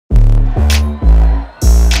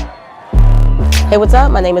Hey, what's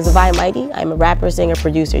up? My name is Haviah Mighty. I'm a rapper, singer,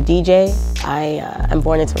 producer, DJ. I'm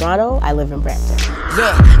born in Toronto. I live in Brampton.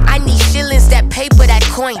 Look, I need shillings, that paper, that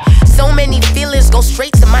coin. So many feelings go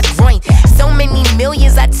straight to my groin. So many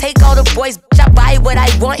millions, I take all the boys. I buy what I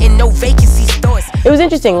want in no vacancy stores. It was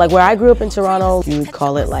interesting, like where I grew up in Toronto, you would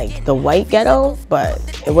call it like the white ghetto, but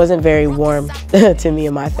it wasn't very warm to me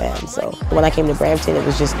and my fam. So when I came to Brampton, it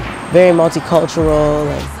was just very multicultural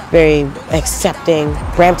and very accepting.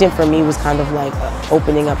 Brampton for me was kind of like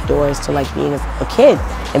opening up doors to like being a kid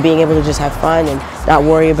and being able to just have fun and not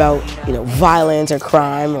worry about, you know, violence or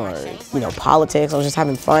crime or, you know, politics. I was just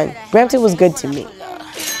having fun. Brampton was good to me.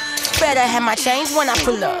 Better have my change when I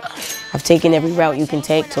pull up. I've taken every route you can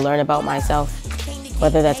take to learn about myself,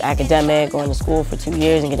 whether that's academic, going to school for 2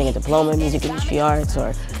 years and getting a diploma in music industry arts,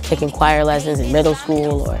 or taking choir lessons in middle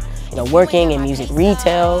school, or, you know, working in music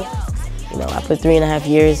retail. You know, I put 3.5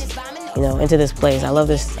 years, you know, into this place. I love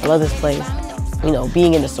this place. You know,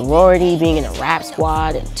 being in the sorority, being in a rap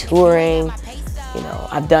squad and touring. You know,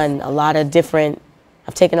 I've taken a lot of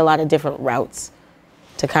different routes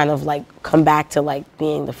to kind of like come back to like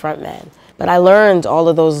being the front man. But I learned all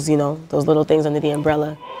of those, you know, those little things under the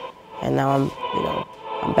umbrella. And now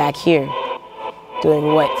I'm back here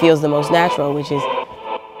doing what feels the most natural, which is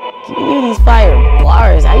giving you these fire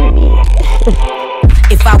bars. How you mean?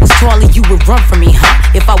 If I was taller, you would run from me,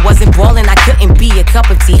 huh? If I wasn't ballin', I couldn't be a cup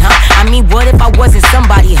of tea, huh? I mean, what if I wasn't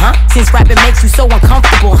somebody, huh? Since rapping makes you so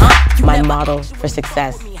uncomfortable, huh? My motto for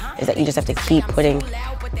success is that you just have to keep putting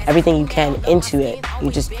everything you can into it.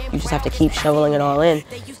 You just have to keep shoveling it all in,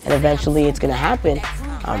 and eventually it's gonna happen.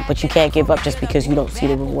 But you can't give up just because you don't see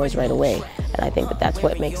the rewards right away. And I think that that's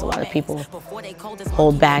what makes a lot of people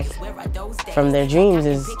hold back from their dreams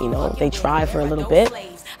is, you know, they try for a little bit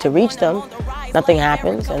to reach them, nothing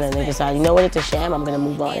happens, and then they decide, you know what, it's a sham, I'm gonna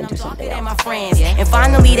move on and do something else. And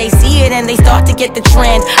finally they see it and they start to get the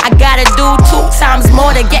trend. I gotta do 2 times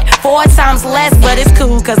more to get 4 times less, but it's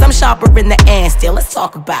cool cause I'm sharper in the end still. Let's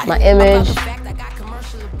talk about it.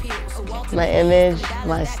 My image,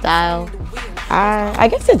 my style. I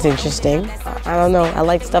guess it's interesting. I don't know. I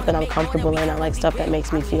like stuff that I'm comfortable in. I like stuff that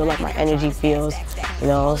makes me feel like my energy feels. You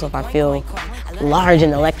know, so if I feel large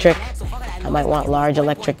and electric, I might want large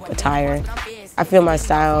electric attire. I feel my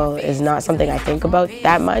style is not something I think about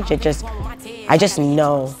that much. I just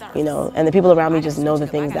know, you know, and the people around me just know the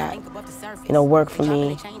things that, you know, work for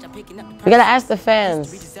me. We gotta ask the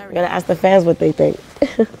fans. We gotta ask the fans what they think.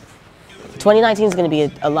 2019 is going to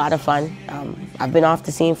be a lot of fun. I've been off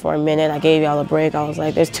the scene for a minute. I gave y'all a break. I was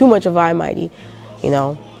like, there's too much Haviah Mighty, you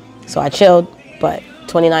know. So I chilled, but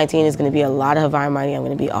 2019 is going to be a lot of Haviah Mighty. I'm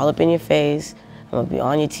going to be all up in your face. I'm going to be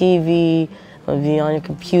on your TV. I'm going to be on your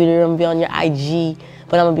computer. I'm going to be on your IG.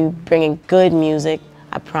 But I'm going to be bringing good music.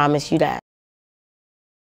 I promise you that.